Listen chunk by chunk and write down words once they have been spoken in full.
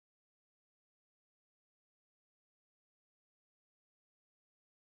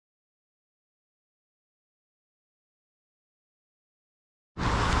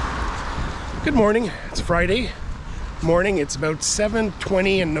Good morning. It's Friday morning. It's about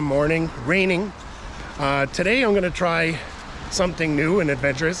 7:20 in the morning, raining. Today I'm going to try something new and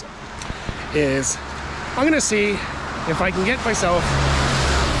adventurous. I'm going to see if I can get myself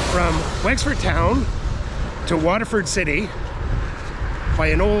from Wexford town to Waterford city by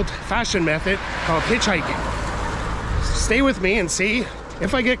an old-fashioned method called hitchhiking. Stay with me and see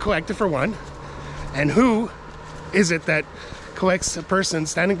if I get collected for one, and who is it that collects a person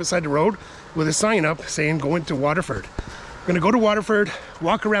standing beside the road with a sign up saying going to Waterford. I'm gonna go to Waterford,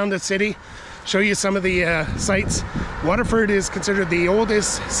 walk around the city, show you some of the sights. Waterford is considered the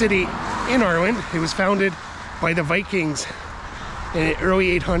oldest city in Ireland. It was founded by the Vikings in the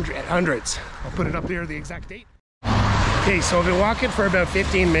early 800s. I'll put it up there, the exact date. Okay, so I've been walking for about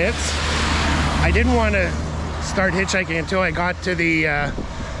 15 minutes. I didn't want to start hitchhiking until I got to the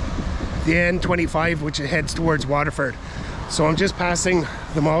N25, which heads towards Waterford. So I'm just passing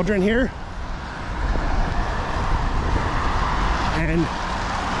the Maldron here. And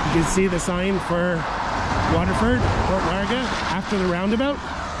you can see the sign for Waterford, Port Larga, after the roundabout.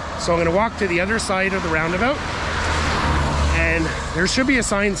 So I'm going to walk to the other side of the roundabout. And there should be a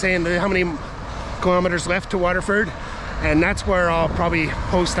sign saying how many kilometers left to Waterford. And that's where I'll probably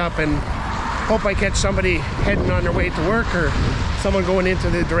post up and hope I catch somebody heading on their way to work or someone going into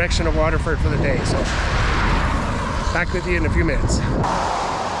the direction of Waterford for the day. So back with you in a few minutes.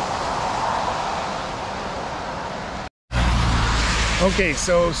 Okay,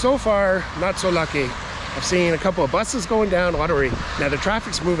 so far, not so lucky. I've seen a couple of buses going down, a lot of rain. Now the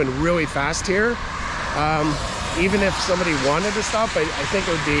traffic's moving really fast here. Even if somebody wanted to stop, I think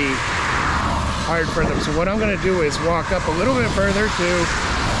it would be hard for them. So what I'm gonna do is walk up a little bit further to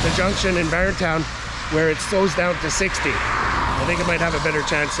the junction in Barrontown where it slows down to 60. I think it might have a better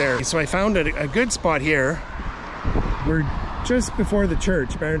chance there. So I found a good spot here. We're just before the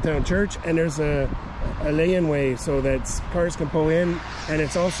church, Barrontown Church, and there's a lane-way so that cars can pull in, and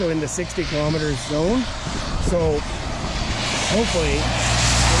it's also in the 60 kilometer zone. So hopefully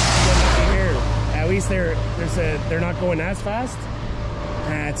here, at least they're not going as fast.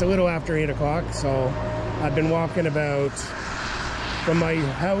 It's a little after 8 o'clock, so I've been walking about from my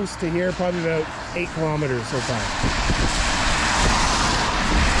house to here probably about 8 kilometers so far.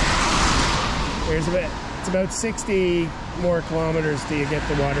 It's about 60 more kilometers till you get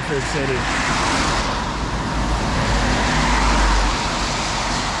to Waterford city.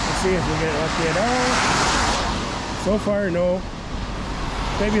 Let's see if we get lucky at all. So far, no.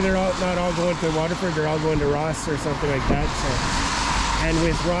 Maybe they're not all going to Waterford, they're all going to Ross or something like that. So, and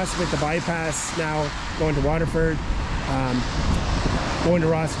with Ross, with the bypass now going to Waterford, going to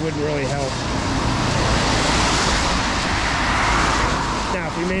Ross wouldn't really help. Now,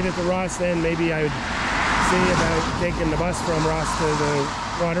 if we made it to Ross, then maybe I would see about taking the bus from Ross to the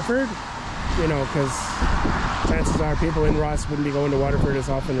Waterford, you know, because chances are people in Ross wouldn't be going to Waterford as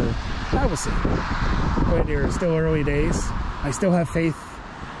often, or I will see. But they're still early days. I still have faith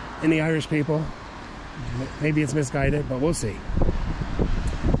in the Irish people. Maybe it's misguided, but we'll see.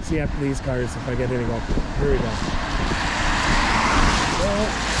 See after these cars if I get any luck. Here we go.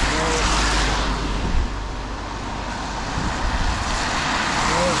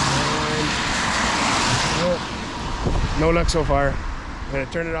 No luck so far. I'm gonna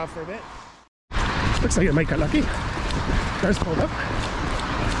turn it off for a bit. Looks like it might get lucky. Car's pulled up.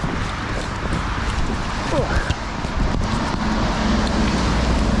 Oh.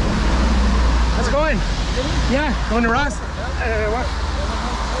 How's it going? Yeah, going to Ross? What?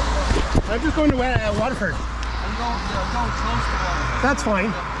 I'm just going to Waterford. I'm going close to Waterford. That's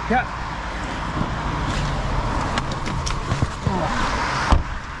fine. Yeah.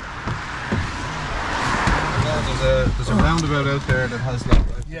 There's a roundabout out there that has like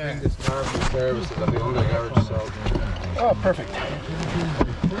this car for services at the under garage. So. Oh, perfect.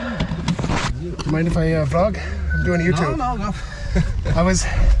 Do you mind if I vlog? I'm doing YouTube. No.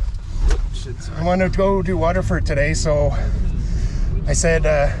 I wanted to go to Waterford today, so I said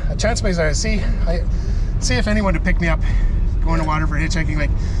a chance place I see if anyone would pick me up going to Waterford hitchhiking.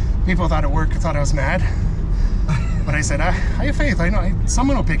 Like people thought at work thought I was mad, but I said I have faith. I know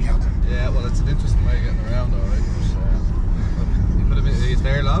someone will pick you up. Yeah, well, it's an interesting way of getting around, though, right? You could have been. Are you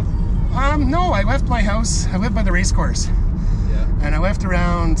there, love? No, I left my house. I live by the race course. Yeah. And I left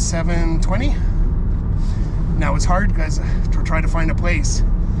around 7:20. Now it's hard because to try to find a place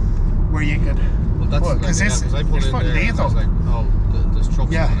where you could. Well, that's because I put in there. I was like, oh, there's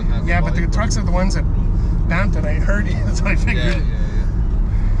trucks. Yeah, but the trucks are the ones that bamped it. I heard it, so I figured.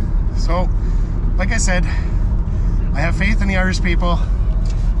 Yeah. So, like I said, I have faith in the Irish people.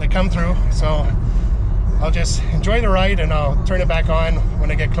 They come through, so I'll just enjoy the ride and I'll turn it back on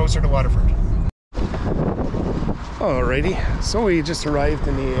when I get closer to Waterford. Alrighty, so we just arrived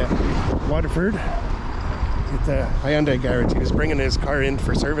in the Waterford at the Hyundai garage. He was bringing his car in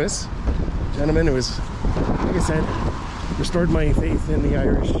for service. Gentleman, it was, like I said, restored my faith in the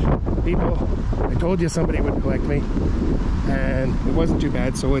Irish people. I told you somebody would collect me, and it wasn't too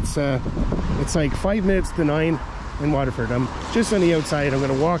bad. So it's like 5 minutes to 9 in Waterford. I'm just on the outside. I'm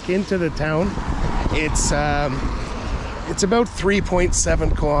going to walk into the town. It's about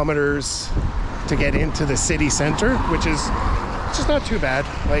 3.7 kilometers to get into the city center, which is just not too bad.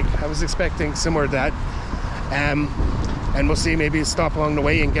 Like, I was expecting similar to that. And we'll see, maybe stop along the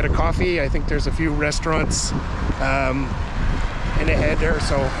way and get a coffee. I think there's a few restaurants in ahead there,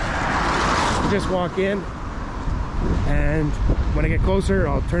 so we'll just walk in, and when I get closer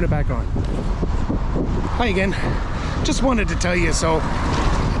I'll turn it back on. Hi again. Just wanted to tell you, so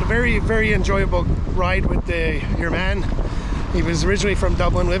had a very enjoyable ride with your man. He was originally from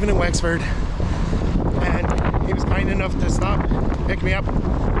Dublin, living in Wexford, and he was kind enough to stop, pick me up,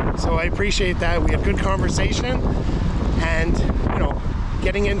 so I appreciate that. We had good conversation, and you know,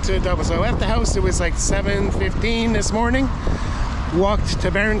 getting into Dublin. So I left the house, it was like 7:15 this morning, walked to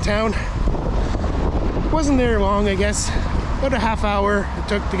Barrontown. Wasn't there long, I guess, about a half hour it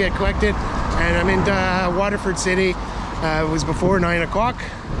took to get collected, and I'm in Waterford City. It was before 9 o'clock,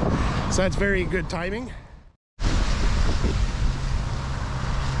 so that's very good timing.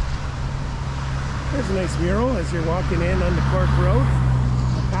 There's a nice mural as you're walking in on the Cork Road,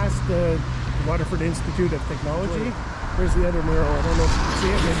 past the Waterford Institute of Technology. There's the other mural. I don't know if you can see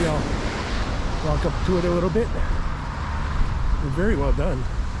it. Maybe I'll walk up to it a little bit. They're very well done.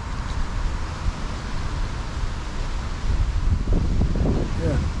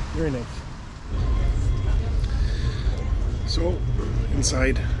 Yeah, very nice. So,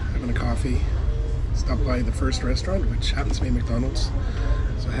 inside, having a coffee. Stopped by the first restaurant, which happens to be McDonald's.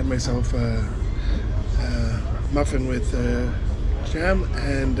 So I had myself a muffin with jam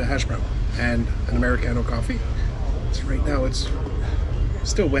and a hash brown and an Americano coffee. So right now it's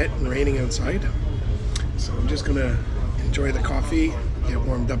still wet and raining outside, so I'm just gonna enjoy the coffee, get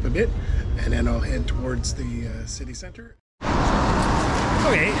warmed up a bit, and then I'll head towards the city center.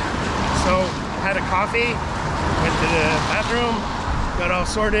 Okay, so had a coffee, went to the bathroom, got all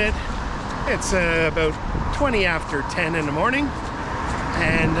sorted. It's about 20 after 10 in the morning,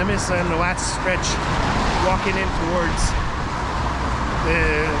 and I'm just on the last stretch walking in towards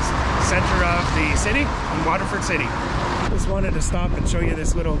the center of the city, in Waterford City. Just wanted to stop and show you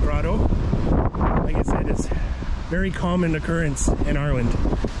this little grotto. Like I said, it's very common occurrence in Ireland.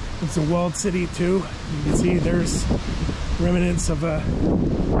 It's a walled city too. You can see there's remnants of an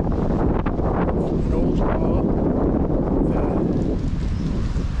old wall.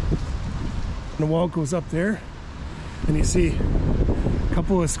 The wall goes up there, and you see a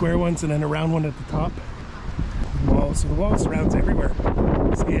couple of square ones and then a round one at the top. Wall, so the wall surrounds everywhere.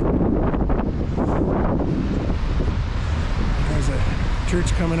 See it? There's a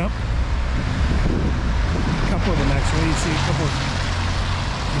church coming up. A couple of them actually. You see a couple of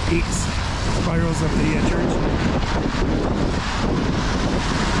the peaks, spirals of the church.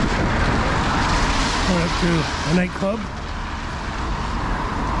 Going up to a nightclub.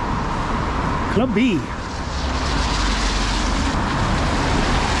 Club B.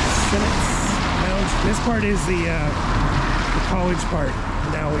 Senate's Lounge. This part is the college part.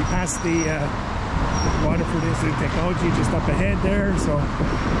 Now we passed the Waterford Institute of Technology just up ahead there, so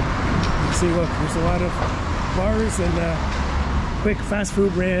you see, look, there's a lot of bars and quick fast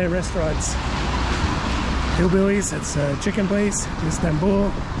food restaurants. Hillbillies, it's a chicken place, Istanbul,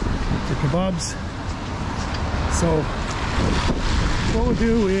 the kebabs. So what we'll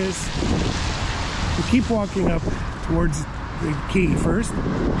do is we'll keep walking up towards the quay first,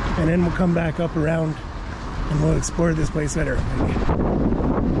 and then we'll come back up around and we'll explore this place better.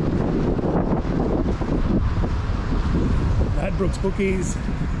 Ladbrokes Bookies,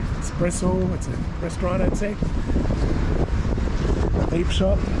 Espresso, it's a restaurant, I'd say. Vape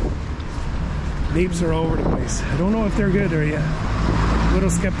shop. Vapes are all over the place. I don't know if they're good or a little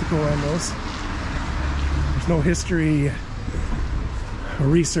skeptical on those. There's no history or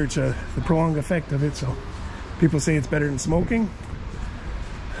research of the prolonged effect of it, so people say it's better than smoking.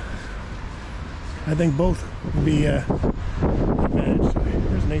 I think both would be managed.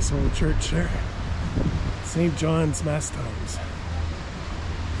 There's a nice old church there. St. John's Mass Times.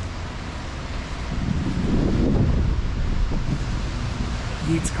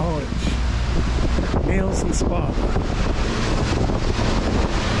 Yeats College. Nails and Spa.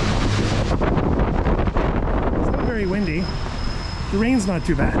 It's not very windy. The rain's not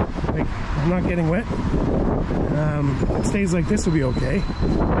too bad. Like, I'm not getting wet. If it stays like this, will be okay.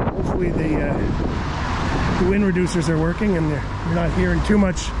 Hopefully the the wind reducers are working and you're not hearing too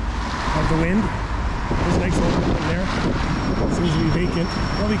much of the wind. There's a nice old building there. Seems to be vacant.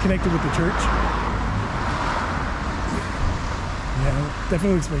 Probably connected with the church. Yeah,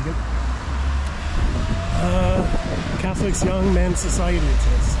 definitely looks vacant. Catholics Young Men's Society, it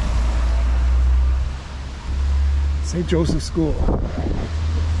says. St. Joseph's School.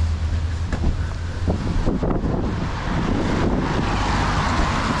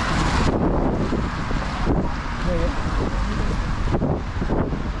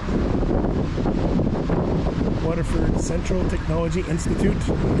 Waterford Central Technology Institute,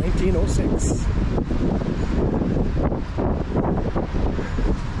 1906.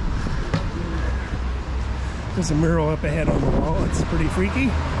 There's a mural up ahead on the wall. It's pretty freaky.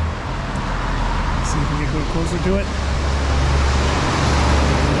 Let's see if we can go closer to it.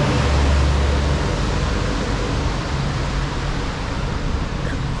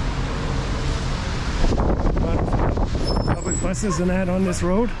 Public buses and that on this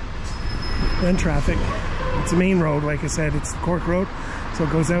road. And traffic. It's a main road, like I said. It's the Cork Road, so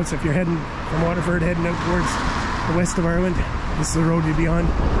it goes out. So if you're heading from Waterford, heading out towards the west of Ireland, this is the road you'd be on.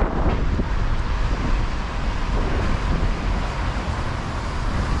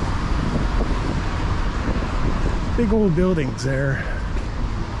 Big old buildings there.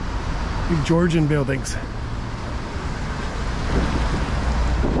 Big Georgian buildings.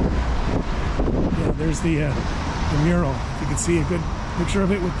 Yeah, there's the mural. If you can see a good picture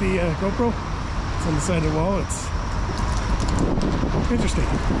of it with the GoPro. It's on the side of the wall. It's interesting.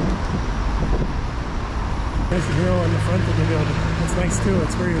 There's the mural on the front of the building. It's nice too.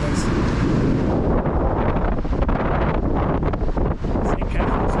 It's very nice. St.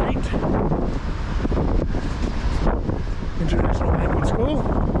 Catherine Street. International Language School.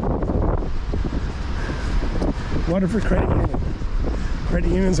 Waterford Credit Union. Credit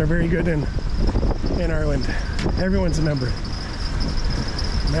unions are very good in Ireland. Everyone's a member.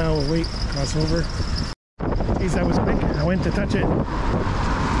 Now we'll wait, cross over. Geez, that was quick. I went to touch it.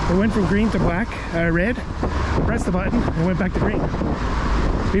 It went from green to black, red. Pressed the button, and went back to green.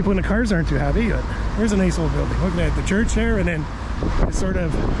 People in the cars aren't too happy, but there's a nice old building. Look at the church there, and then this sort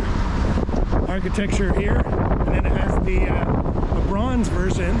of architecture here, and then it has the bronze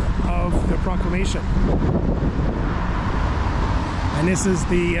version of the proclamation. And this is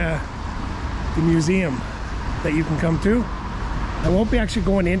the museum that you can come to. I won't be actually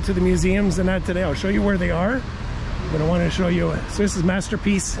going into the museums and that today. I'll show you where they are, but I want to show you. So this is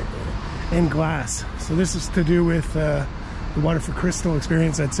masterpiece in glass. So this is to do with the Waterford Crystal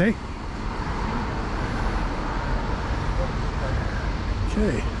experience, I'd say.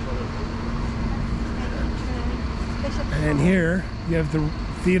 Okay. And here you have the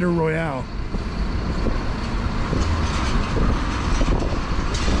Theatre Royale.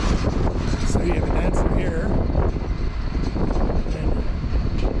 So you have a dancer here.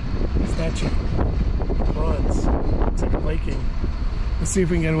 Statue, bronze. It's like a Viking. Let's see if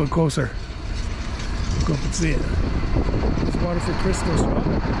we can get a little closer. We'll go up and see it. It's Waterford Crystal shop.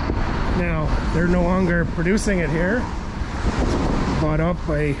 Now they're no longer producing it here. It's bought up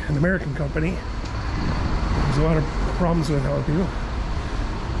by an American company. There's a lot of problems with how people.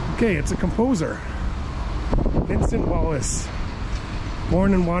 Okay, it's a composer. Vincent Wallace.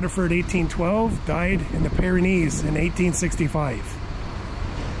 Born in Waterford 1812, died in the Pyrenees in 1865.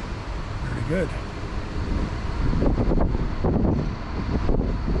 Good.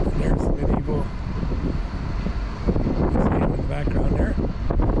 And there's the medieval museum in the background there.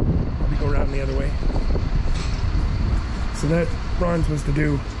 Probably go around the other way. So that bronze was to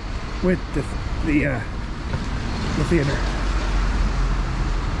do with the theater.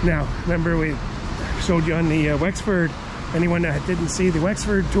 Now, remember we showed you on the Wexford. Anyone that didn't see the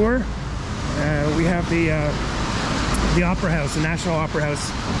Wexford tour, we have the Opera House, the National Opera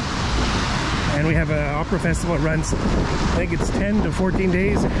House. And we have an opera festival that runs, I think it's 10 to 14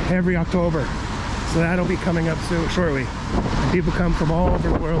 days every October. So that'll be coming up soon, shortly. And people come from all over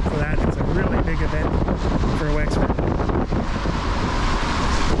the world for that. It's a really big event for Wexford.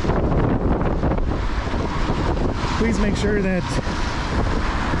 Please make sure that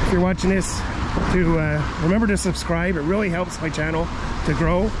if you're watching this to remember to subscribe. It really helps my channel to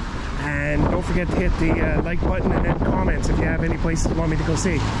grow. And don't forget to hit the like button and then comments if you have any places you want me to go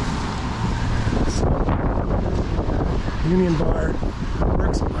see. Union Bar,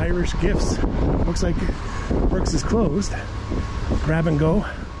 Brooks Irish Gifts. Looks like Brooks is closed. Grab and go.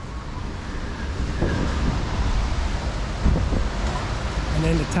 And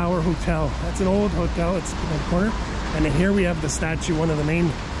then the Tower Hotel. That's an old hotel. It's in the corner. And then here we have the statue, one of the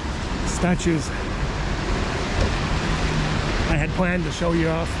main statues. I had planned to show you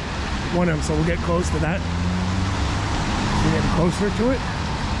off one of them, so we'll get close to that. closer to it.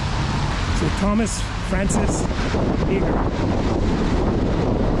 So Thomas Francis Eager.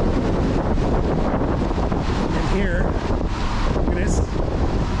 And here, look at this.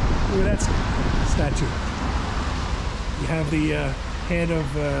 Look at that statue. You have the head of,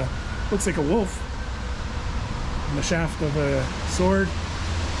 looks like a wolf, and the shaft of a sword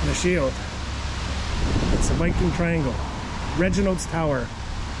and a shield. It's a Viking triangle. Reginald's Tower.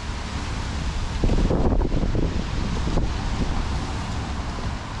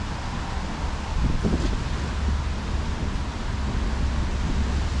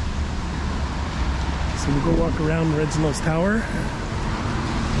 So we go walk around Reginald's Tower.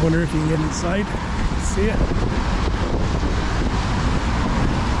 Wonder if you can get inside. See it.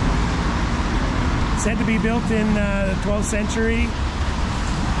 Said to be built in the 12th century,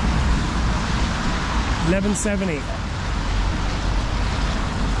 1170.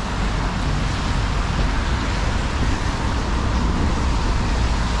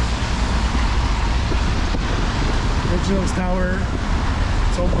 Reginald's Tower.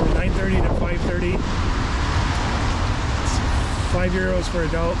 It's open from 9:30 to 5:30. €5 for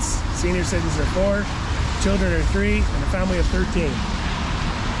adults. Senior citizens are 4, children are 3, and a family of 13.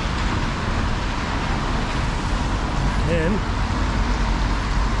 Then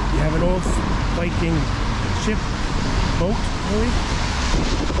you have an old Viking ship, boat, really.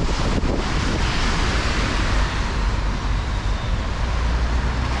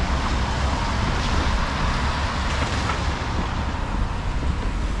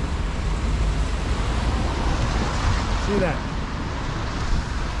 See that?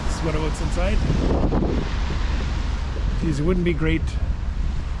 This is what it looks inside. Geez, it wouldn't be great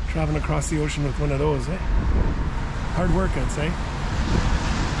traveling across the ocean with one of those, eh? Hard work, I'd say.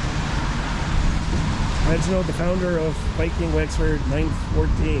 Reginald, the founder of Viking Wexford,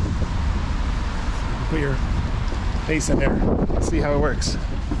 914. Put your face in there. Let's see how it works.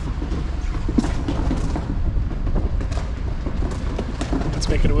 Let's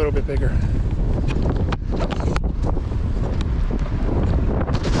make it a little bit bigger.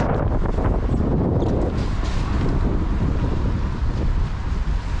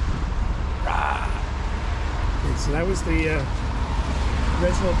 So that was the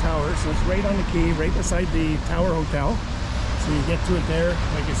Reginald Tower. So it's right on the quay, right beside the Tower Hotel. So you get to it there,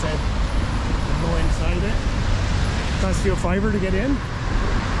 like I said, you go inside it. Costs you a $5 to get in.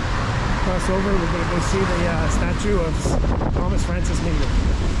 Cross over, we're going to go see the statue of Thomas Francis Eager.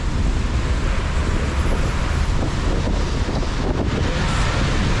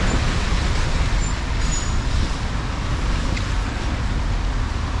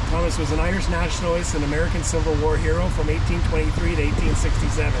 Thomas was an Irish nationalist and American Civil War hero from 1823 to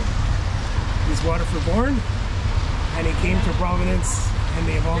 1867. He's Waterford born, and he came to Providence and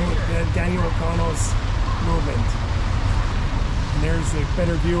the involvement with Daniel O'Connell's movement. And there's a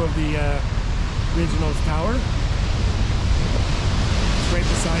better view of the Reginald's Tower. It's right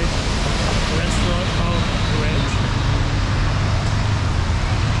beside the restaurant called The Wedge.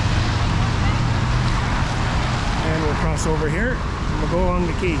 And we'll cross over here. We'll go along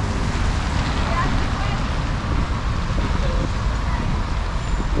the quay. You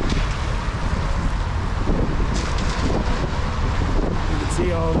can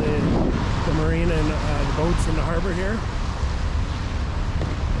see all the marina and the boats in the harbor here.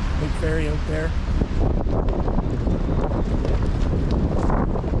 Big ferry out there.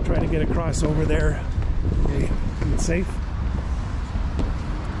 Try to get across over there. Okay, it's safe.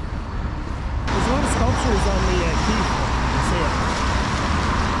 There's a lot of sculptures on the quay. See it.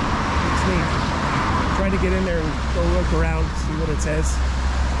 It's neat. Try to get in there and go look around, see what it says.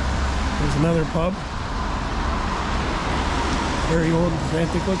 There's another pub. Very old,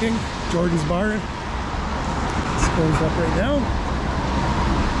 antique looking. Jordan's Bar. It's closed up right now.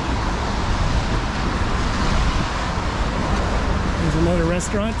 There's another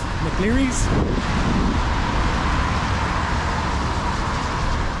restaurant, McLeary's.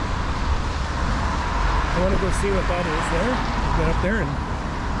 I want to go see what that is there. Get up there, and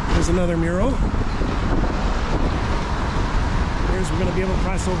there's another mural. We're going to be able to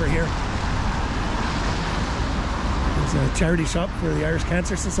cross over here. There's a charity shop for the Irish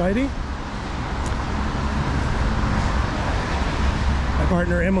Cancer Society. My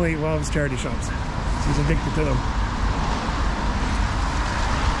partner Emily loves charity shops. She's addicted to them.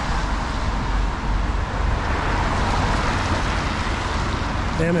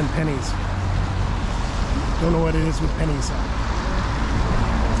 Them and pennies. Don't know what it is with pennies.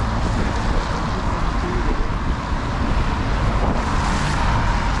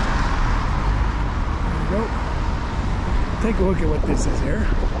 There we go. Take a look at what this is here.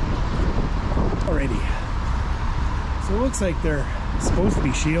 Alrighty. So So it looks like they're supposed to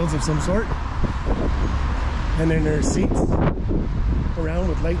be shields of some sort. And then there's seats around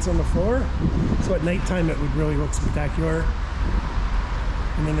with lights on the floor. So at nighttime it would really look spectacular.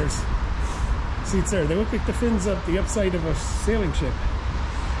 And then there's seats there. They look like the fins of the upside of a sailing ship.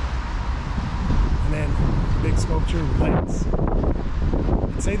 And then big sculpture with lights.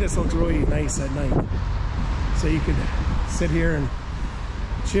 I'd say this looks really nice at night. So you could sit here and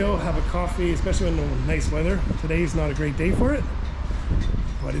chill, have a coffee, especially in the nice weather. Today's not a great day for it,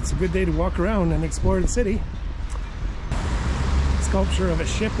 but it's a good day to walk around and explore the city. Sculpture of a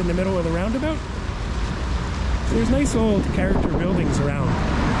ship in the middle of the roundabout. So there's nice old character buildings around.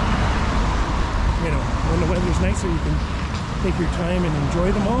 You know, when the weather's nicer, you can take your time and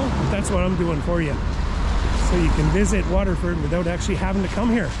enjoy them all. But that's what I'm doing for you. So you can visit Waterford without actually having to come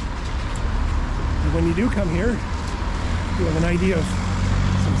here. And when you do come here, you have an idea of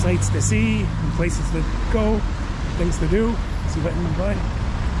some sights to see, and places to go, things to do. See what in by.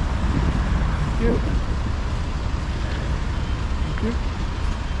 Thank you. Thank you.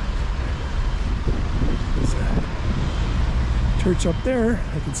 There's a church up there,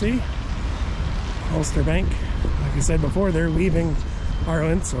 I can see. Ulster Bank. Like I said before, they're leaving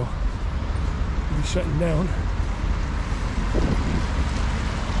Ireland, so they'll be shutting down.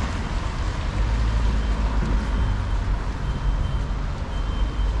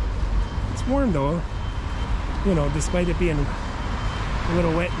 It's warm though, you know, despite it being a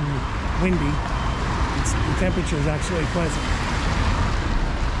little wet and windy. The temperature is actually pleasant.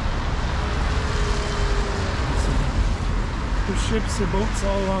 So there's ships and boats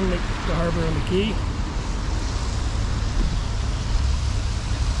all along the harbour and the quay.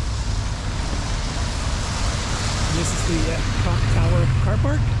 And this is the Clock Tower car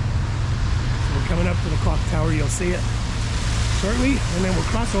park. So we're coming up to the Clock Tower, you'll see it shortly, and then we'll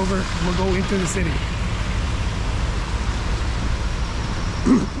cross over and we'll go into the city.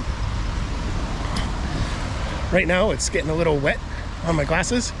 Right now it's getting a little wet on my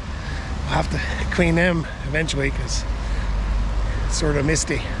glasses. I'll have to clean them eventually because it's sort of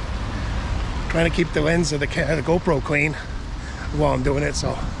misty. Trying to keep the lens of the GoPro clean while I'm doing it,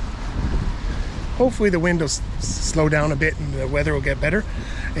 so hopefully the wind will slow down a bit and the weather will get better.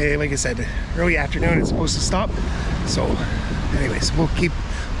 Like I said, early afternoon it's supposed to stop, so anyways, we'll keep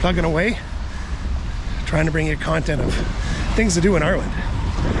plugging away, trying to bring you content of things to do in Ireland.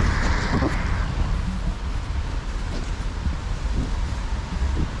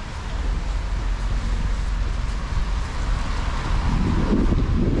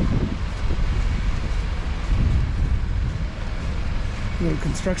 Little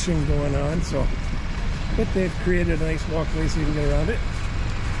construction going on, so but they've created a nice walkway so you can get around it.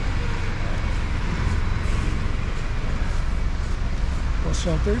 Little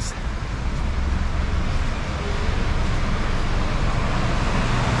shelters.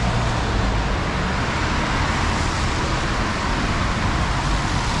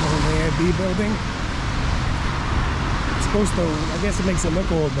 Little AIB building. It's supposed to, I guess it makes it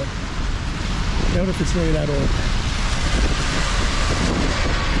look old, but I doubt if it's really that old.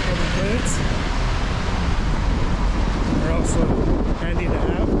 Toilets are also handy to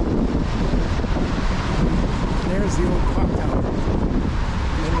have. And there's the old clock tower.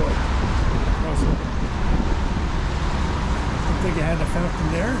 Looked like you had a fountain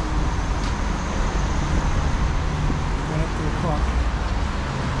there. Went up to the clock.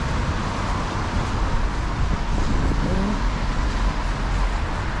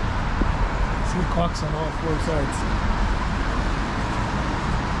 See clocks on all four sides.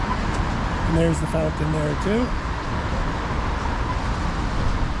 And there's the fountain there too.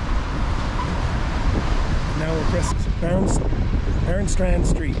 And now we're pressing Barnstrand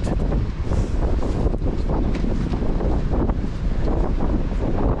Street.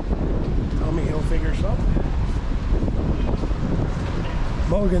 Tommy Hilfiger shop.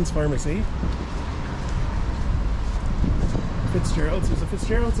 Mulligan's Pharmacy. Fitzgerald's. There's a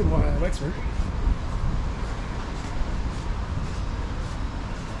Fitzgerald's in Wexford.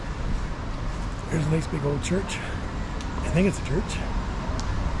 There's a nice big old church. I think it's a church.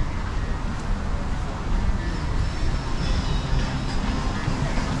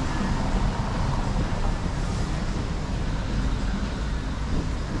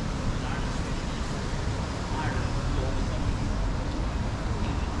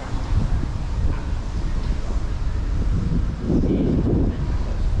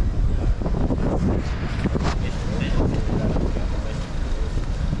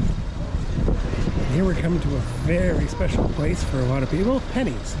 Here we're coming to a very special place for a lot of people.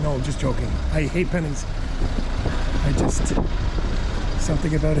 Pennies. No, just joking. I hate pennies.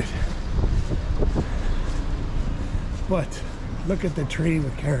 Something about it. But look at the tree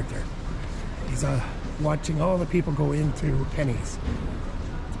with character. He's watching all the people go into Penny's.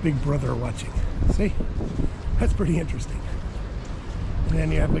 It's Big Brother watching. See? That's pretty interesting. And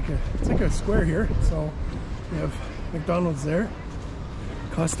then you have it's like a square here. So you have McDonald's there,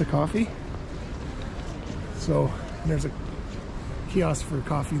 Costa Coffee. So there's a kiosk for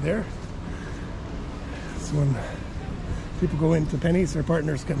coffee there. So when people go into Penny's, their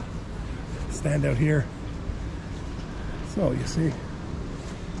partners can stand out here. So you see,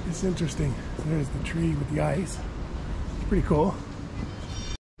 it's interesting. So there's the tree with the eyes. It's pretty cool.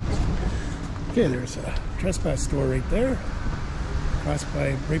 Okay, there's a trespass store right there.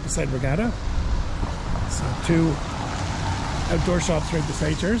 Right beside Regatta. So 2 outdoor shops right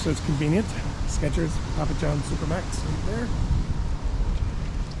beside here, so it's convenient. Skechers, Papa John's, Supermax right there.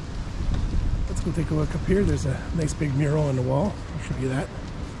 Let's go take a look up here. There's a nice big mural on the wall. I'll show you that.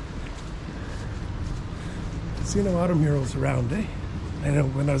 I've seen a lot of murals around, eh? I know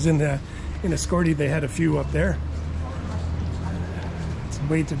when I was in Escorty, they had a few up there. It's a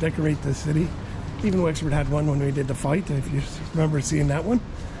way to decorate the city. Even Wexford had one when we did the fight, if you remember seeing that one.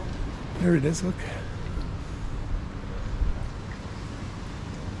 There it is, look.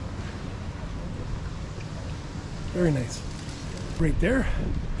 Very nice. Right there,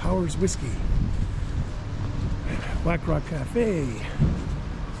 Powers Whiskey. Black Rock Cafe.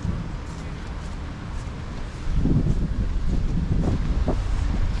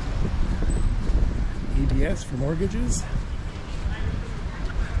 EBS for mortgages.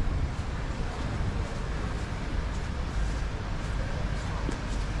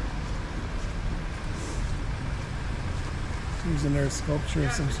 Here's another sculpture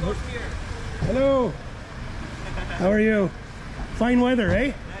of some sort. Hello! How are you? Fine weather,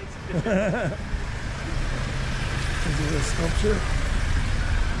 eh? There's a sculpture.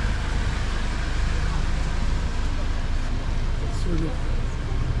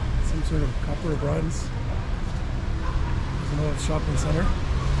 Some sort of copper or bronze. There's another shopping center.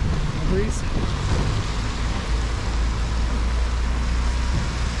 Breeze.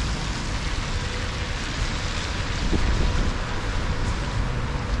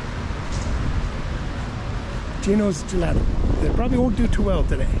 Gino's Gelato. They probably won't do too well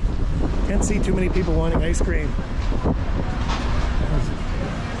today. Can't see too many people wanting ice cream.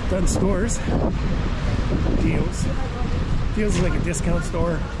 Done stores. Deals. Deals is like a discount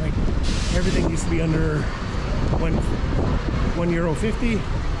store. Like everything used to be under €1.50.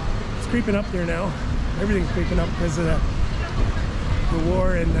 It's creeping up there now. Everything's creeping up because of the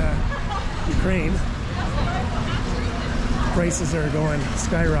war in Ukraine. Prices are going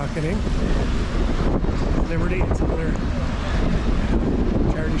skyrocketing. Liberty, it's another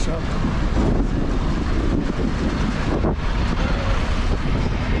charity shop.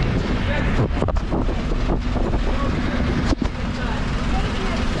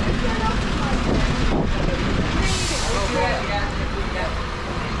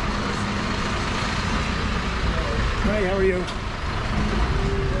 Hi, how are you?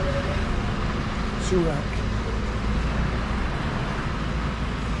 Shoe rack.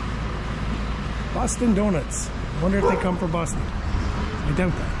 Boston Donuts. I wonder if they come from Boston. I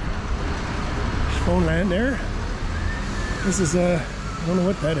doubt that. Phone land there. This is I don't know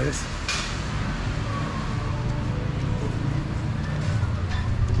what that is.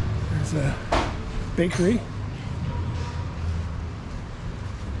 There's a bakery.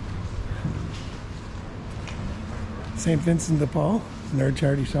 St. Vincent de Paul. It's another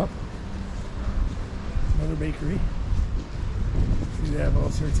charity shop. Another bakery. See, they have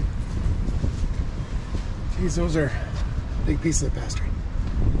all sorts of. Geez, those are big pieces of pastry.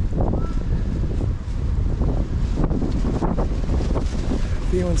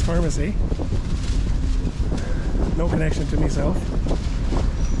 Theon's Pharmacy. No connection to myself.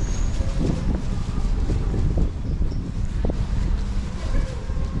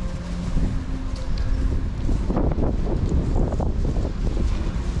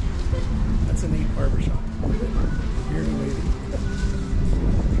 That's a neat barber shop. Bearded lady.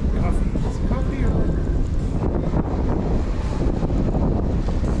 Coffee. Is it coffee or burger?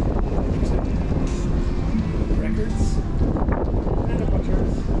 Records. And a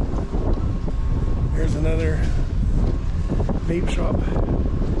butcher's. Here's another vape shop.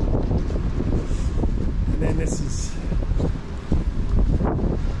 And then this is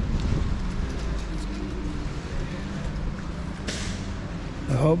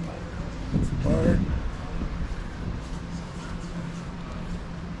the hub. It's the bar.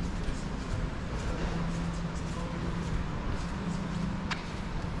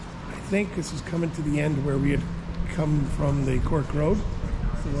 I think this is coming to the end where we had come from the Cork Road.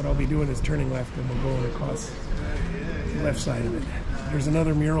 So what I'll be doing is turning left and we'll go across left side of it. There's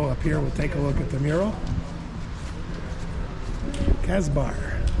another mural up here. We'll take a look at the mural. Casbar.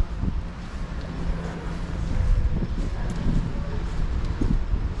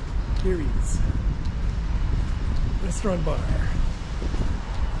 Kiri's. Restaurant bar.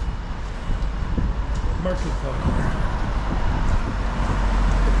 Market bar.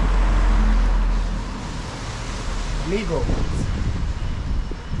 Amigos.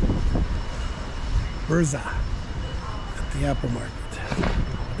 Burza at the Apple Market.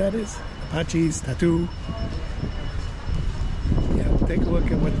 That is Apache's Tattoo. Yeah, we'll take a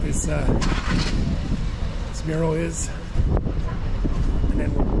look at what this mural is, and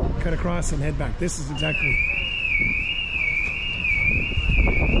then we'll cut across and head back. This is exactly.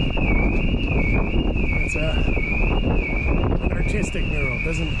 It's an artistic mural.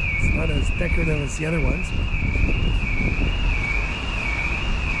 It's not as decorative as the other ones.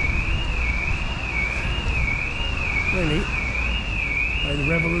 Very neat. By the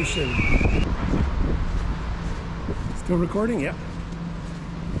Revolution. Still recording? Yeah.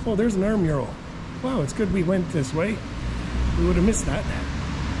 Oh, there's an arm mural. Wow, it's good we went this way. We would have missed that.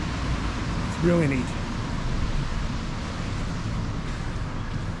 It's really neat.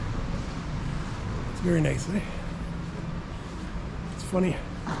 It's very nice, eh? It's funny.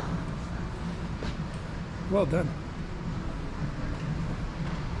 Well done.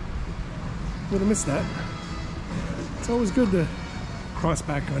 Would have missed that. It's always good to cross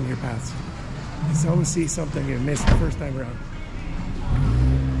back on your paths. You always see something you missed the first time around.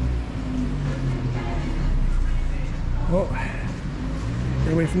 Well,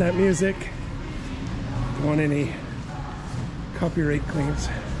 get away from that music. Don't want any copyright claims.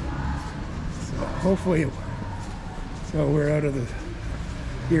 So hopefully, we're out of the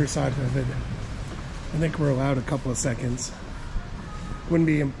ear side of it. I think we're allowed a couple of seconds. It'd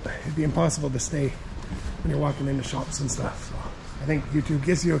be impossible to stay when you're walking into shops and stuff. So I think YouTube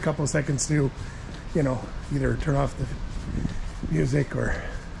gives you a couple of seconds to, you know, either turn off the music or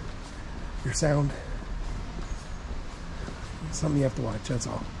your sound. It's something you have to watch, that's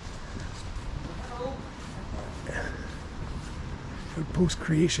all. Outpost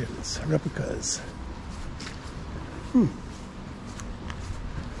Creations, replicas.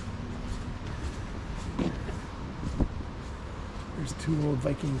 There's two old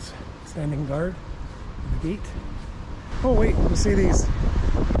Vikings standing guard at the gate. Oh wait, you see these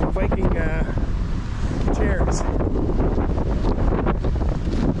Viking chairs.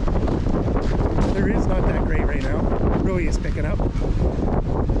 There is not that great right now. It really is picking up.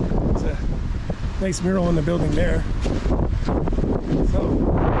 There's a nice mural on the building there. So,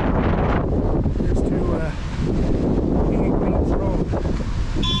 there's two King and Queen throne.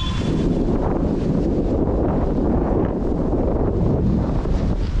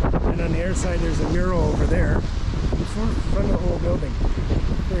 And on the air side there's a mural over there in front of the whole building.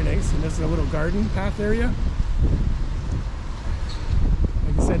 Very nice. And this is a little garden path area.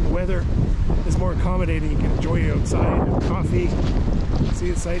 Like I said, the weather is more accommodating. You can enjoy it outside, have coffee,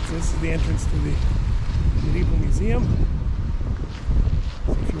 see the sights. This is the entrance to the medieval museum.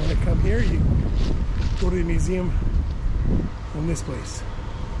 So if you want to come here, you go to the museum from this place.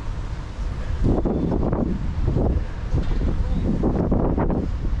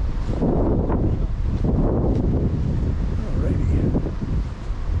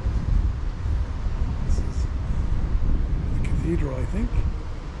 I think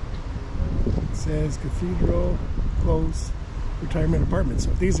it says Cathedral Close Retirement Apartments.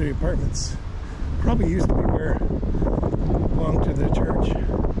 So if these are the apartments, probably used to be where belonged to the church.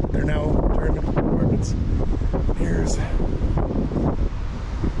 They're now retirement apartments. Here's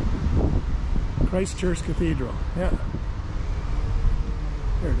Christ Church Cathedral. Yeah,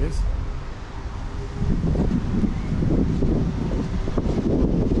 there it is.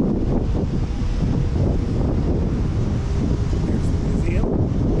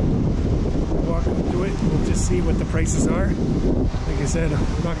 We'll just see what the prices are. Like I said,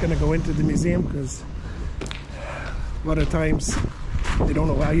 I'm not going to go into the museum because a lot of times they don't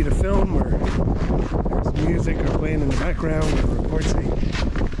allow you to film, or there's music or playing in the background or reports.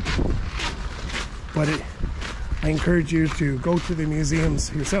 But I encourage you to go to the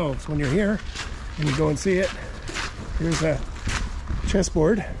museums yourselves when you're here and you go and see it. Here's a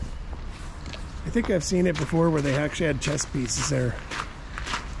chessboard. I think I've seen it before where they actually had chess pieces there.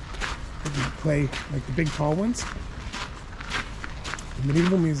 You play like the big tall ones. The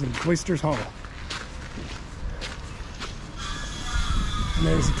Medieval Museum, Cloisters Hall. And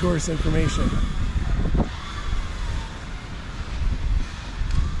there's the tourist information.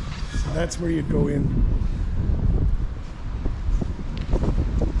 So that's where you'd go in.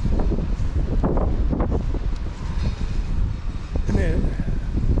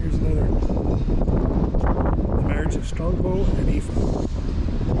 Strongbow and Ephraim.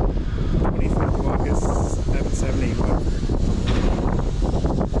 24th of August, 1178 Waterford.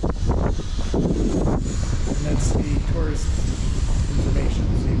 And that's the tourist information.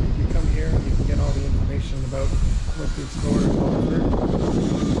 So you come here and you can get all the information about what to explore in Waterford,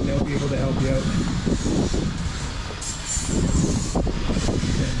 and they'll be able to help you out.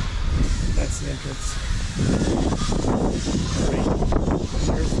 Okay. That's the entrance. Alright,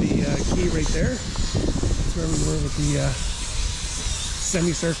 there's the key right there. That's where we were with the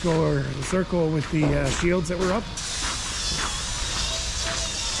semicircle, or the circle with the shields that were up.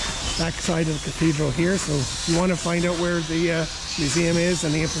 Back side of the cathedral here, so if you want to find out where the museum is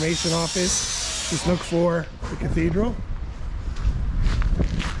and the information office, just look for the cathedral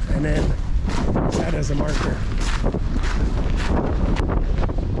and then use that as a marker.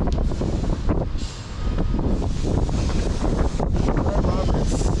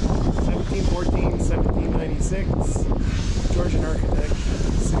 1714, 1796, Georgian architect,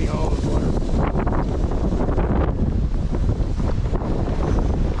 City Hall of Waterford.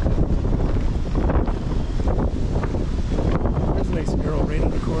 There's a nice mural right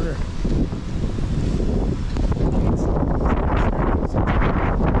in the corner.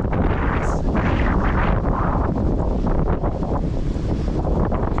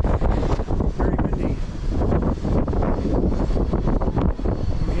 Very windy.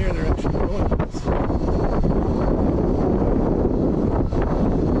 From here they're actually going.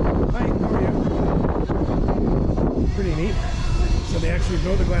 Hi, how are you? Pretty neat. So they actually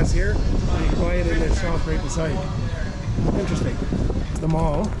build the glass here and you buy it in the shop right beside. Interesting. The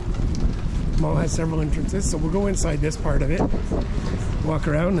mall. The mall has several entrances, so we'll go inside this part of it, walk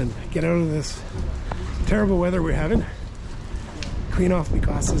around and get out of this terrible weather we're having, clean off my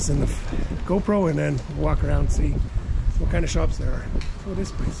glasses and the GoPro, and then walk around and see what kind of shops there are. Oh,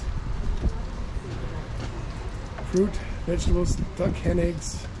 this place. Fruit, vegetables, duck, hen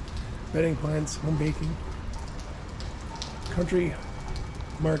eggs, bedding plants, home baking, country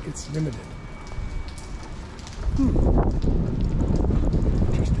markets limited.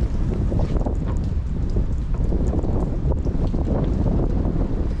 Interesting.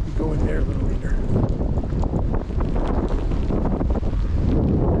 We go in there a little later.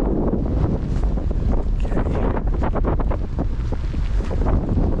 Okay.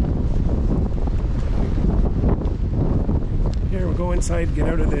 Here we'll go inside, get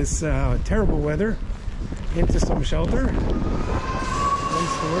out of this terrible weather, into some shelter. Some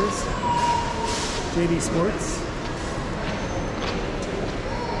stores. JD Sports.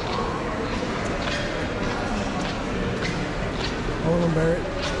 Barrett.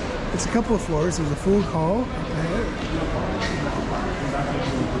 It's a couple of floors. There's a food hall up there.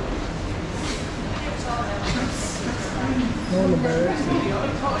 Barrett.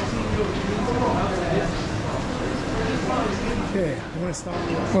 Okay, I'm gonna stop.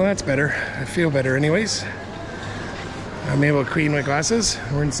 Well, that's better. I feel better anyways. I'm able to clean my glasses.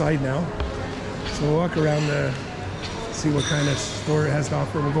 We're inside now. So we'll walk around to see what kind of store it has to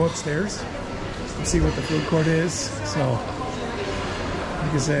offer. We'll go upstairs and see what the food court is. So,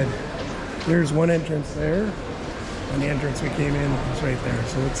 like I said, there's one entrance there, and the entrance we came in is right there.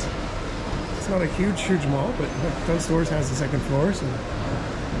 So it's not a huge mall, but those stores has the second floor, so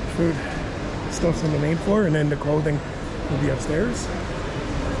food stuff's on the main floor, and then the clothing will be upstairs.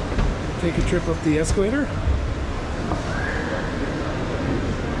 Take a trip up the escalator.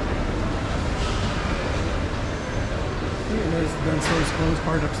 And there's the downstairs closed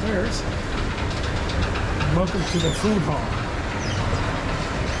part upstairs. Welcome to the food hall.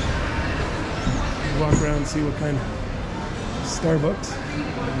 Walk around and see what kind of Starbucks,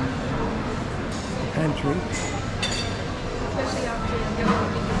 pantry,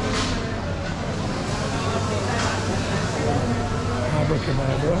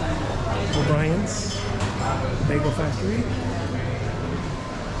 Abracadabra, O'Brien's, Bagel Factory.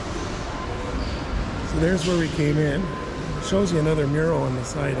 So there's where we came in. It shows you another mural on the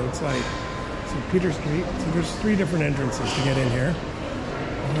side outside. So Peter Street. So there's 3 different entrances to get in here.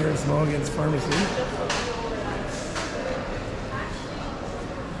 And here's Logan's Pharmacy.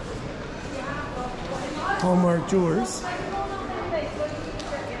 Hallmark Jewelers.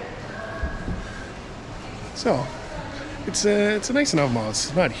 So it's a nice enough mall.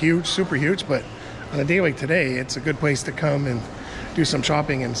 It's not huge, super huge, but on a day like today, it's a good place to come and do some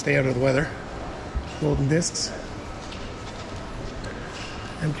shopping and stay out of the weather. Golden Discs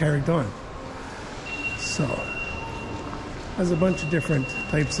and Carrickdon. So has a bunch of different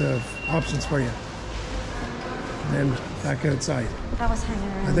types of options for you. And then back outside. I was hanging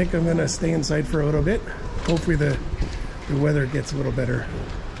around. I think I'm gonna stay inside for a little bit. Hopefully the weather gets a little better.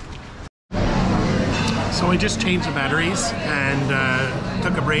 So So we just changed the batteries and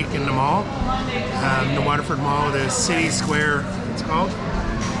took a break in the mall, the Waterford Mall, the City Square it's called,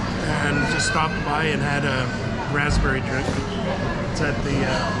 and just stopped by and had a raspberry drink. It's at the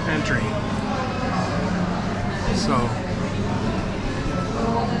entry. So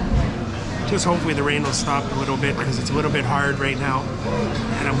just hopefully the rain will stop a little bit because it's a little bit hard right now,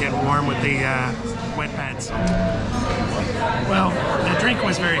 and I'm getting warm with the wet pads. Well, the drink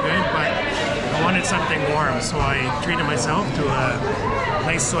was very good, but I wanted something warm, so I treated myself to a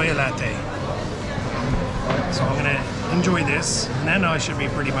nice soy latte. So I'm gonna enjoy this, and then I should be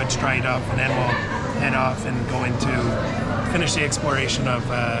pretty much dried up, and then we'll head off and go into finish the exploration of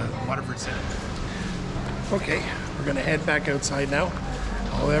Waterford City. Okay, we're gonna head back outside now.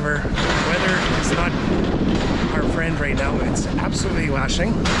 However, the weather is not our friend right now. It's absolutely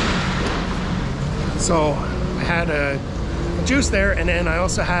lashing. So I had a juice there, and then I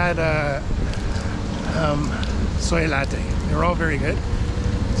also had a soy latte. They were all very good.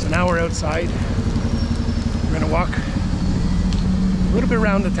 So now we're outside. We're gonna walk a little bit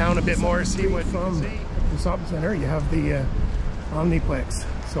around the town a bit more, see what from the shopping center. You have the Omniplex.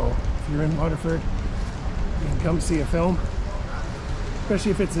 So if you're in Waterford, you can come see a film,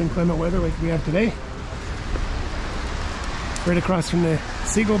 especially if it's inclement weather like we have today. Right across from the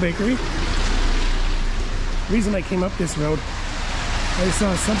Seagull Bakery. The reason I came up this road, I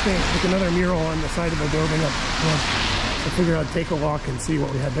saw something like another mural on the side of a building up. I figured I'd take a walk and see what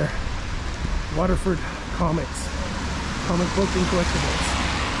we had there. Waterford Comics, comic book and collectibles.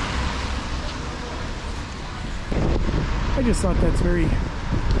 I just thought that's very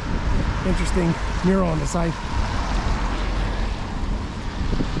interesting mural on the side.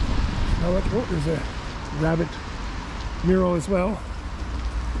 Now look, oh, there's a rabbit mural as well.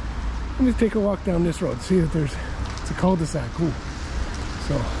 I'm gonna take a walk down this road, see that it's a cul-de-sac. Ooh.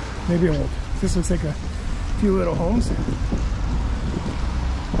 So maybe I won't. This looks like a few little homes, and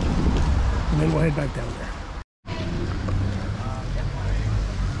then we'll head back down there.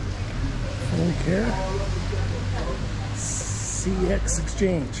 Home care, CX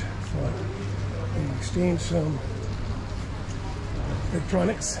Exchange. So we exchange some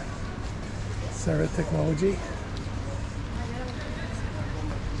electronics, Sarah Technology,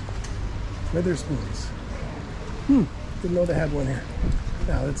 Weatherspoons. Didn't know they had one here.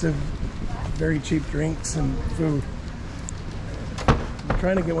 Now it's a very cheap drinks and food. I'm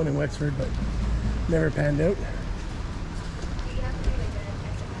trying to get one in Wexford, but never panned out.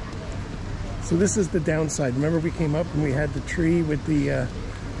 So this is the downside. Remember we came up and we had the tree with the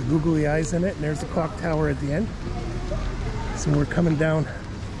googly eyes in it, and there's the clock tower at the end. So we're coming down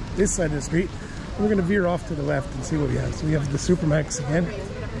this side of the street. We're going to veer off to the left and see what we have. So we have the Supermax again,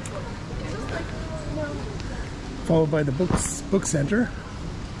 followed by the book center.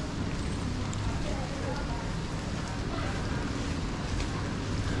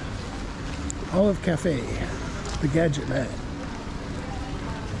 Olive Cafe, the Gadget Man.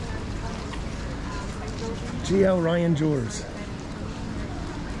 GL Ryan Jewelers.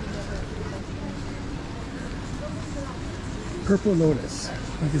 Purple Lotus.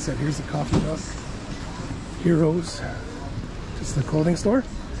 Like I said, here's the coffee mug. Heroes, just the clothing store.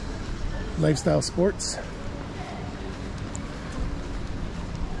 Lifestyle Sports.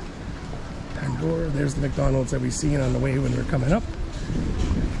 Pandora. There's the McDonald's that we seen on the way when we were coming up.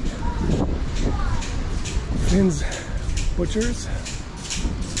 Finn's Butchers.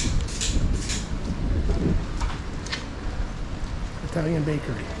 Italian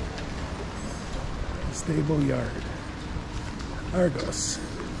Bakery. Stable Yard. Argos.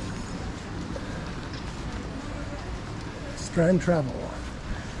 Strand Travel.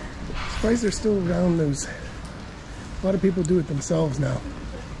 Surprised they're still around. Those. A lot of people do it themselves now.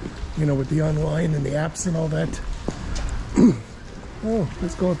 You know, with the online and the apps and all that. Oh,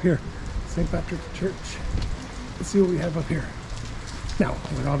 let's go up here. St. Patrick's Church. Let's see what we have up here. Now,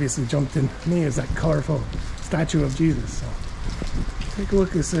 what obviously jumped in me is that colorful statue of Jesus. So take a look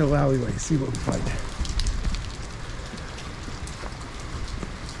at this little alleyway, see what we find.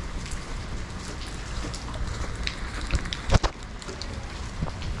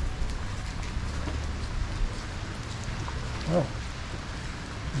 Oh,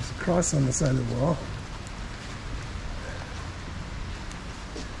 there's a cross on the side of the wall.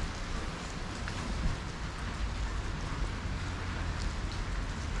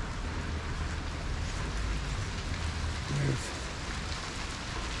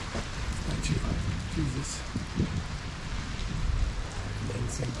 Jesus. And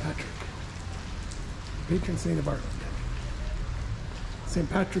St. Patrick, patron saint of Ireland. St.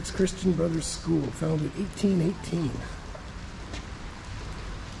 Patrick's Christian Brothers School, founded 1818.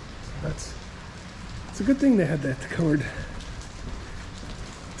 So that's It's a good thing they had that covered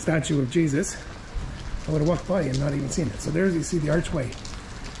statue of Jesus. I would have walked by and not even seen it. So there you see the archway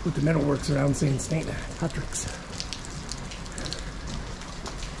with the metalworks around St. Patrick's.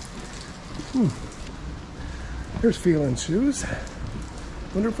 There's Feeling Shoes.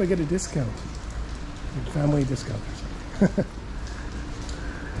 Wonder if I get a discount. A family discount or something.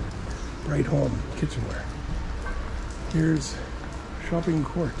 Bright Home Kitchenware. Here's Shopping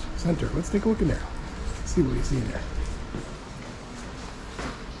Court Center. Let's take a look in there. See what we see in there.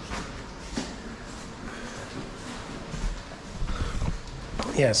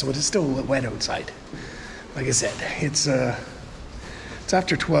 Yeah, so it is still wet outside. Like I said, it's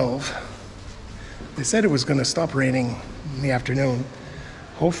after 12. They said it was going to stop raining in the afternoon,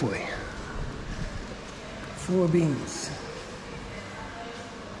 hopefully. Full of beans.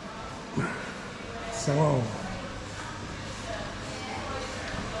 Salon.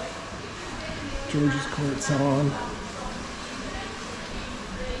 George's Court Salon.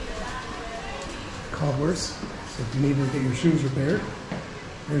 Cobblers. So if you need to get your shoes repaired,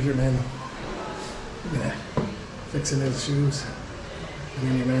 there's your man. Look at that. Fixing his shoes. And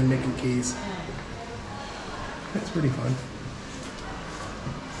then your man making keys. That's pretty fun.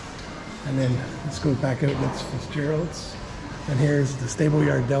 And then let's go back out and it's Fitzgerald's. And here's the Stable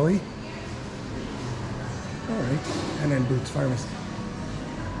Yard Deli. Alright. And then Boots Pharmacy.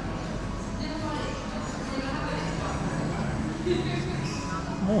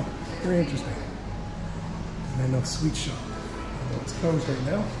 Oh, very interesting. And then a sweet shop. Although it's closed right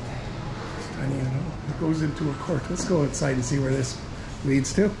now. It's tiny, you know. It goes into a court. Let's go outside and see where this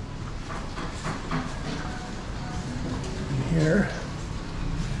leads to. And here,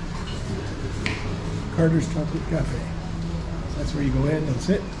 Carter's Chocolate Cafe. So that's where you go in and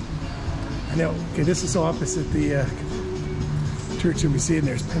sit. I know. Okay, this is opposite the church that we see, and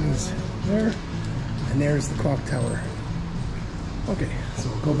there's pennies there, and there's the clock tower. Okay, so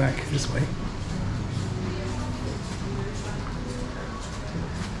we'll go back this way.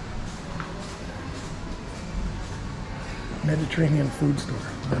 Mediterranean food store,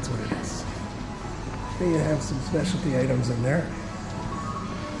 that's what it is. They have some specialty items in there.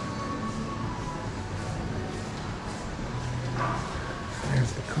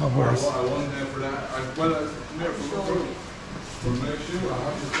 There's the cobblers. I wasn't there for that. Well, I'm there for next year.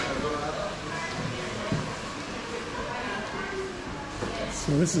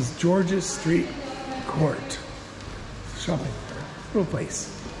 So this is George's Street Court. Shopping little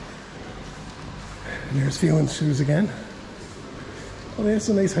place. And there's Feeling Shoes again. Oh, they have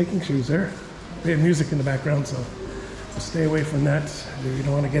some nice hiking shoes there. They have music in the background, so stay away from that. You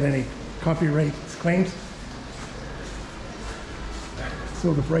don't want to get any copyright claims.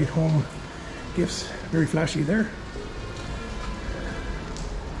 So the Bright Home gifts, very flashy there.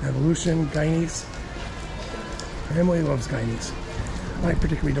 Evolution, Guineas. Family loves Guineas. I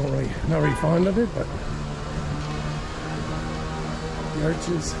particularly not really fond of it, but the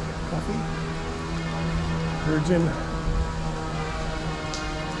Arches Coffee, Virgin.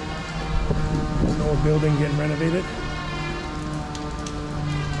 There's an old building getting renovated.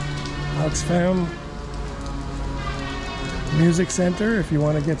 Oxfam Music Center, if you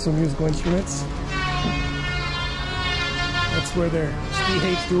want to get some musical instruments. That's where they're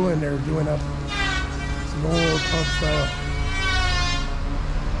STH doing. They're doing up some old pub style.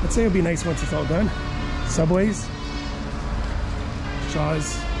 I'd say it'll be nice once it's all done. Subways,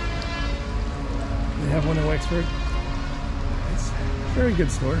 Shaw's. They have one in Wexford. It's a very good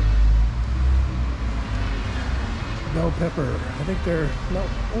store. Bell Pepper. I think they're not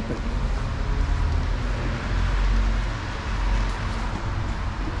open.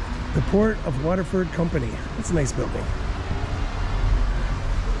 The Port of Waterford Company. That's a nice building.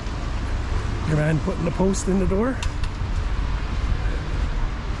 Your man putting the post in the door.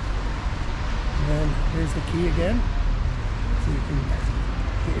 And here's the key again, so you can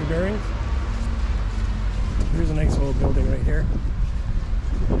get your bearings. Here's a nice old building right here.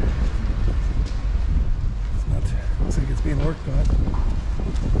 It's not, looks like it's being worked on.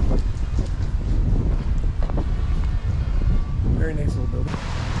 Very nice old building.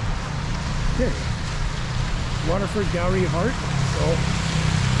 Okay, Waterford Gallery of Art. So if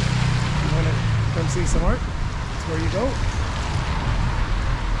you want to come see some art, that's where you go.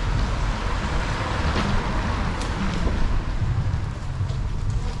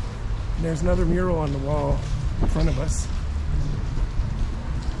 There's another mural on the wall in front of us.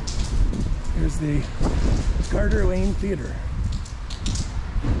 Here's the Garter Lane Theatre.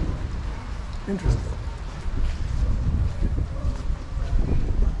 Interesting.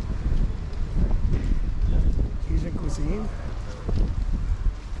 Asian cuisine.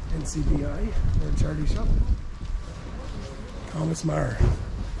 NCBI or charity shop. Thomas Mar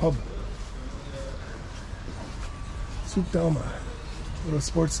pub. Souk Dalma, little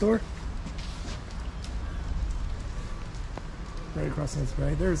sports store. Right across that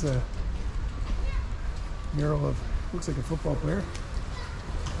sky. There's a mural of, looks like a football player.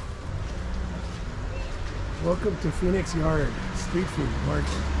 Welcome to Phoenix Yard, street food market.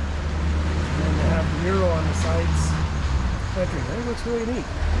 And then they have the mural on the sides. That looks really neat.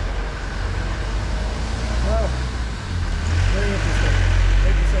 Wow. Very interesting.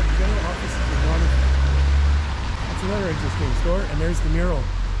 Like you said, the general office is in Waterford. That's another interesting store. And there's the mural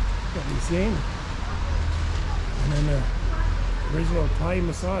that we've seen. And then the original Thai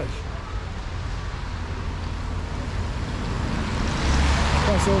massage.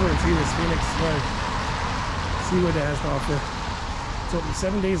 Cross over and see this Phoenix Yard. See what it has to offer. It's open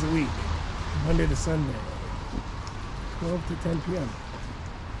 7 days a week, Monday to Sunday, 12 to 10 p.m.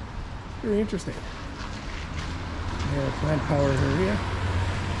 Very interesting. Plant power area.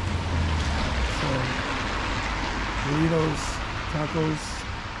 So, burritos, tacos,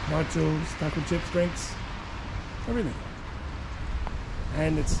 nachos, taco chips, drinks, everything.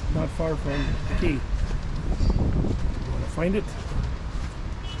 And it's not far from the key. You want to find it?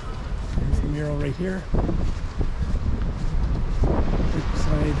 There's the mural right here. Right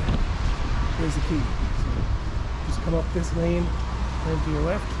beside, there's the key. So just come up this lane, turn to your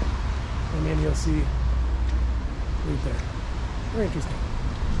left, and then you'll see right there. Very interesting.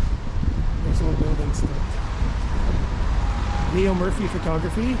 Nice old building still. Leo Murphy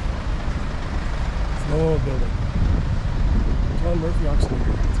Photography. It's an old building. John Murphy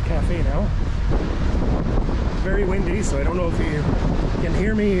Auctioneer. It's a cafe now. It's very windy, so I don't know if you can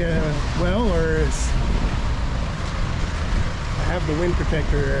hear me well, or is I have the wind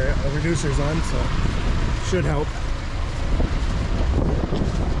protector reducers on, so should help.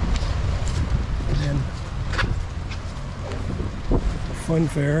 And then a fun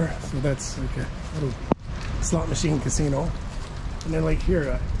fair, so that's like a little slot machine casino. And then like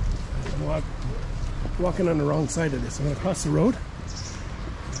here, I'm walking on the wrong side of this. I'm going to cross the road. I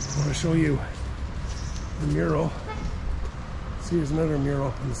want to show you the mural. See, there's another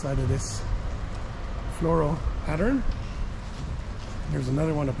mural on the side of this floral pattern. There's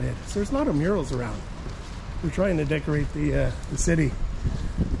another one up ahead. So there's a lot of murals around. We're trying to decorate the city.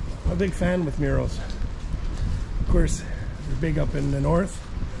 I'm a big fan with murals. Of course, they're big up in the north.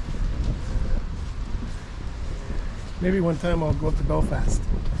 Maybe one time I'll go up to Belfast.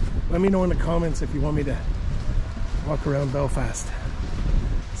 Let me know in the comments if you want me to walk around Belfast,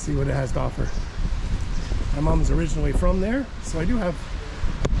 see what it has to offer. My mom's originally from there, so I do have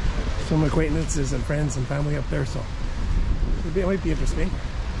some acquaintances and friends and family up there, so it might be interesting.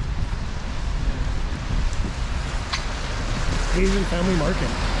 Asian Family Market.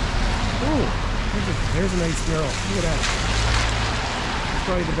 Oh, there's a nice mural. Look at that. It's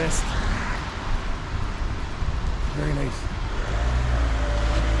probably the best. Very nice.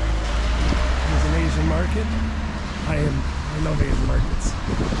 There's an Asian market. I love Asian markets.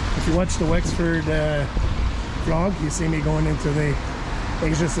 If you watch the Wexford vlog, you see me going into the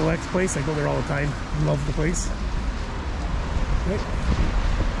Asia Selects place. I go there all the time. I love the place. Okay.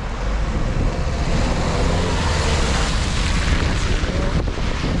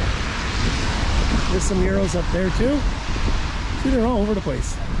 There's some murals up there too. See, they're all over the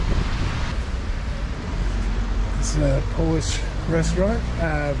place. It's a Polish restaurant,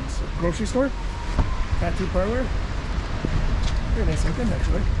 grocery store, tattoo parlor. Very nice looking,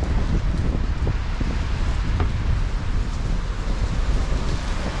 actually.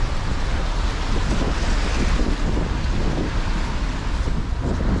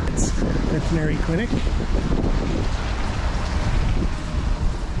 It's a veterinary clinic.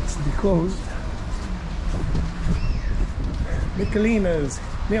 It's to be closed. Michelina's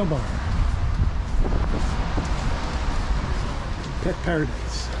nail bar. Pet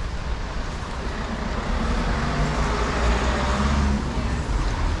Paradise.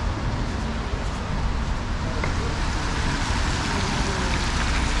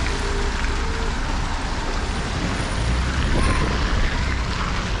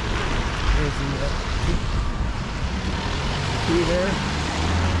 There's the key there.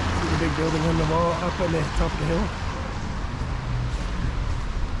 See the big building on the wall up on the top of the hill.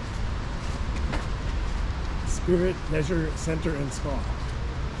 Spirit Leisure Center and Spa.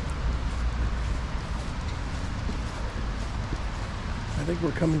 I think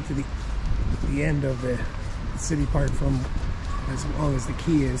we're coming to the end of the city part from as long as the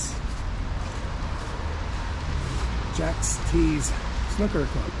key is. Jack's Tees Snooker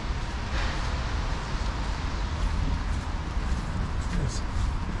Club. Yes.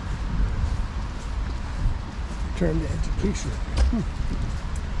 return to education.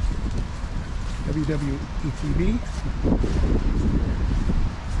 WWETV.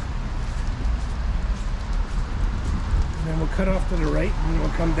 And then we'll cut off to the right and we'll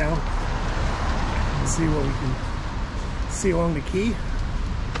come down and see what we can see along the quay.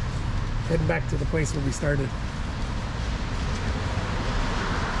 Heading back to the place where we started.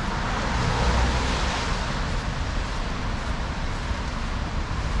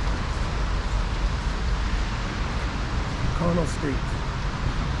 O'Connell Street.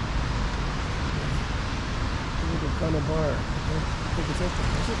 Here's O'Connell Bar. I think it's open,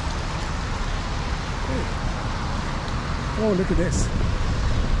 is it? Hey. Oh, look at this.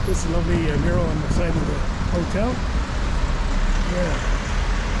 This lovely mural on the side of the hotel. Yeah.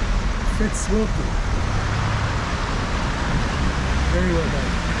 Fitz Wilkie. Very well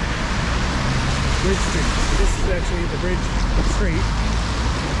done. Bridge Street. This is actually the bridge street.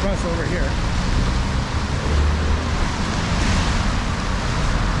 We'll cross over here.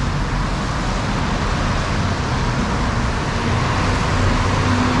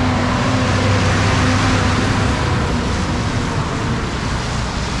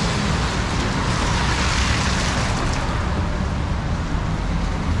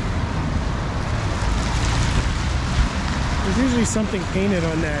 There's usually something painted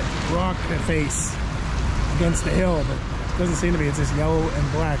on that rock face against the hill, but it doesn't seem to be. It's just yellow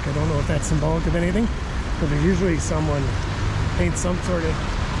and black. I don't know if that's symbolic of anything, but there's usually someone paints some sort of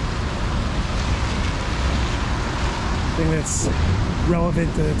thing that's relevant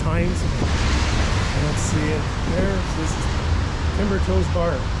to the times. I don't see it there. So this is Timber Toes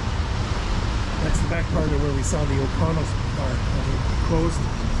Bar. That's the back part of where we saw the O'Connell Bar closed.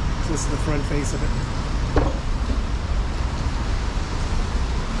 So this is the front face of it.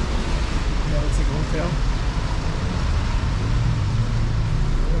 Looks like a hotel.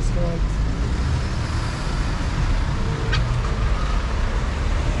 Restaurant.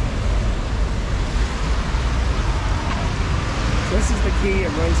 So this is the quay. It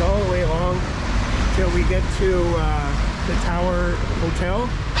runs all the way along till we get to the Tower Hotel,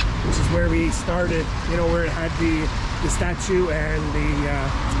 which is where we started. You know, where it had the statue and the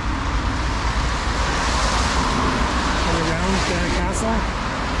round castle.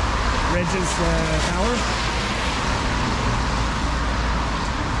 Regis Tower.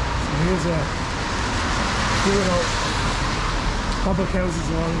 So here's a few little public houses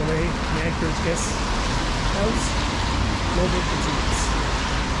along the way. The Anchorage Guest House. Mobile Boutiques.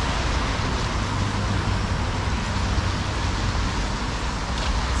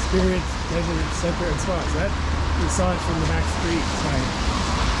 Spirit Leisure Center and Spa. That we saw it from the back street side.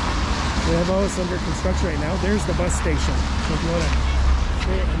 They have all this under construction right now. There's the bus station. So if you want to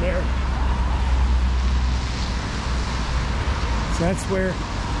see it in there. So that's where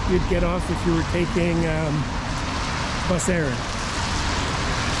you'd get off if you were taking Bus Erin.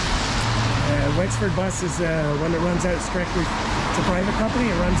 Wexford bus is one that runs out strictly. It's a private company.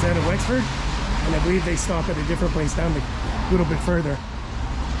 It runs out of Wexford, and I believe they stop at a different place down a little bit further.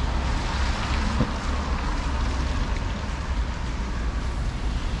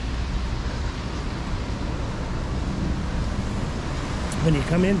 When you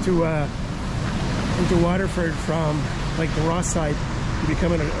come into Waterford from like the Ross side, you be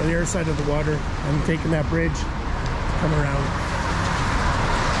coming on the other side of the water and taking that bridge to come around.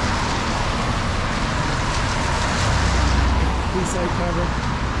 Seaside cover.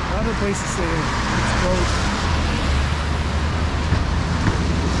 A lot of places say it's closed.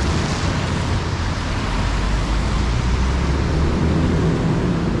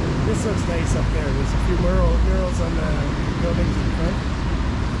 This looks nice up there. There's a few murals on the buildings in front.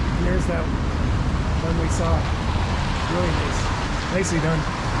 And there's that one we saw. Really nice. Nicely done.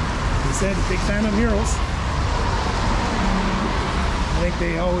 As I said, big fan of murals. I think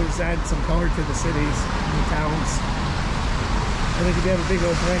they always add some color to the cities and the towns. I think if you have a big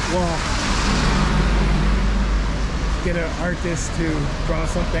old blank wall, get an artist to draw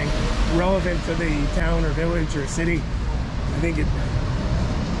something relevant to the town or village or city, I think it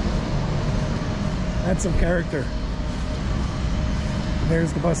adds some character.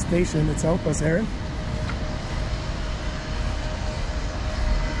 There's the bus station itself, Bus Erin.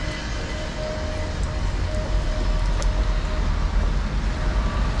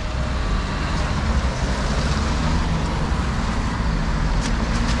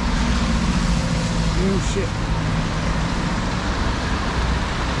 Shit.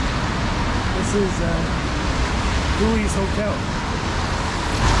 This is Dewey's Hotel.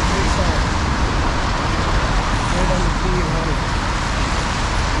 Right on the quay in Waterford.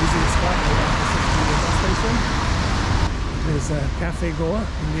 Easy spot right opposite the bus station. There's Cafe Goa,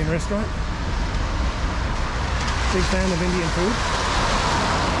 Indian restaurant. Big fan of Indian food.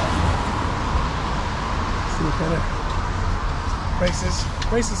 See what kind of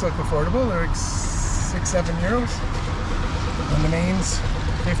prices look affordable. They're like 6-7 euros. And the mains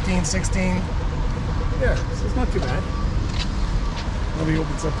 15, 16. Yeah, so it's not too bad. Nobody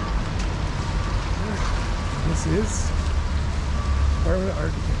opens up. This is Department of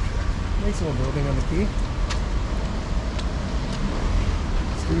Architecture. Nice little building on the quay.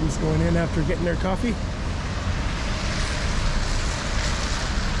 Students going in after getting their coffee.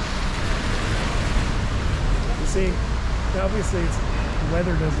 You see, obviously the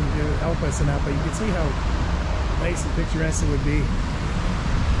weather doesn't help us enough, but you can see how nice and picturesque it would be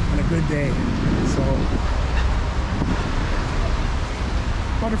on a good day. So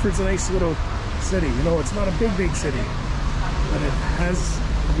Waterford's a nice little city. You know, it's not a big city, but it has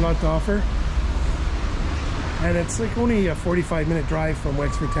a lot to offer. And it's like only a 45-minute drive from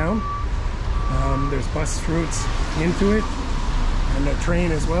Wexford town. There's bus routes into it and a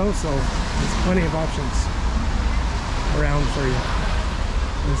train as well, so there's plenty of options around for you.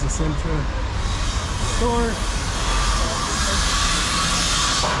 There's a Centra store.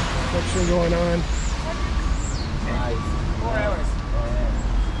 Construction going on. 4 hours.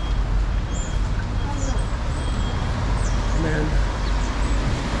 And then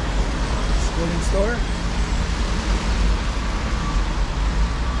sporting store.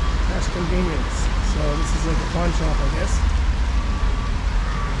 Cash convenience. So this is like a pawn shop, I guess.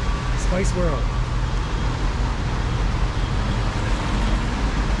 Spice World.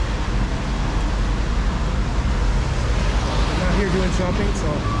 I'm not here doing shopping, so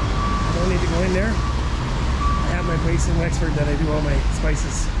I don't need to go in there. I have my place in Wexford that I do all my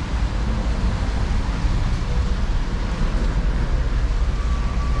spices.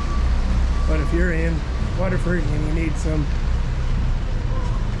 But if you're in Waterford and you need some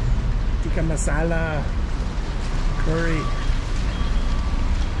tikka masala curry,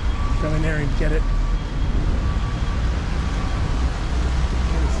 come in there and get it.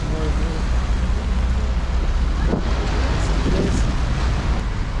 There's some more of it.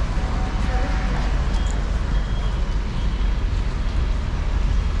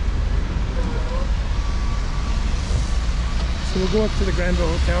 So we'll go up to the Granville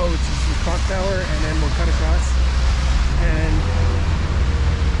Hotel, which is the clock tower, and then we'll cut across, and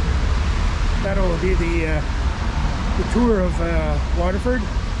that'll be the tour of Waterford,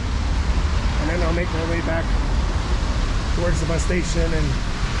 and then I'll make my way back towards the bus station and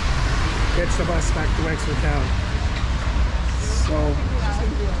catch the bus back to Wexford town. So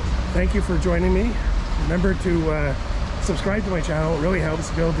thank you for joining me. Remember to subscribe to my channel. It really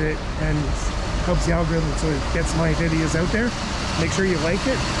helps build it and helps the algorithm so it gets my videos out there. Make sure you like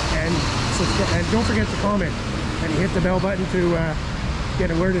it and subscribe, and don't forget to comment, and hit the bell button to get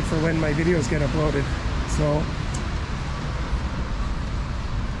alerted for when my videos get uploaded. So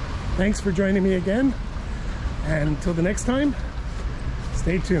thanks for joining me again, and until the next time,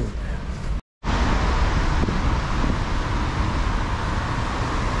 stay tuned.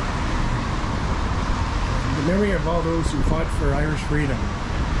 In memory of all those who fought for Irish freedom.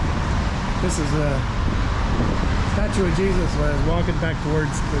 This is a statue of Jesus when I was walking back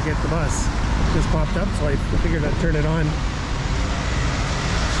towards to get the bus. It just popped up, so I figured I'd turn it on.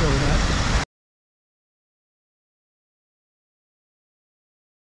 Show that.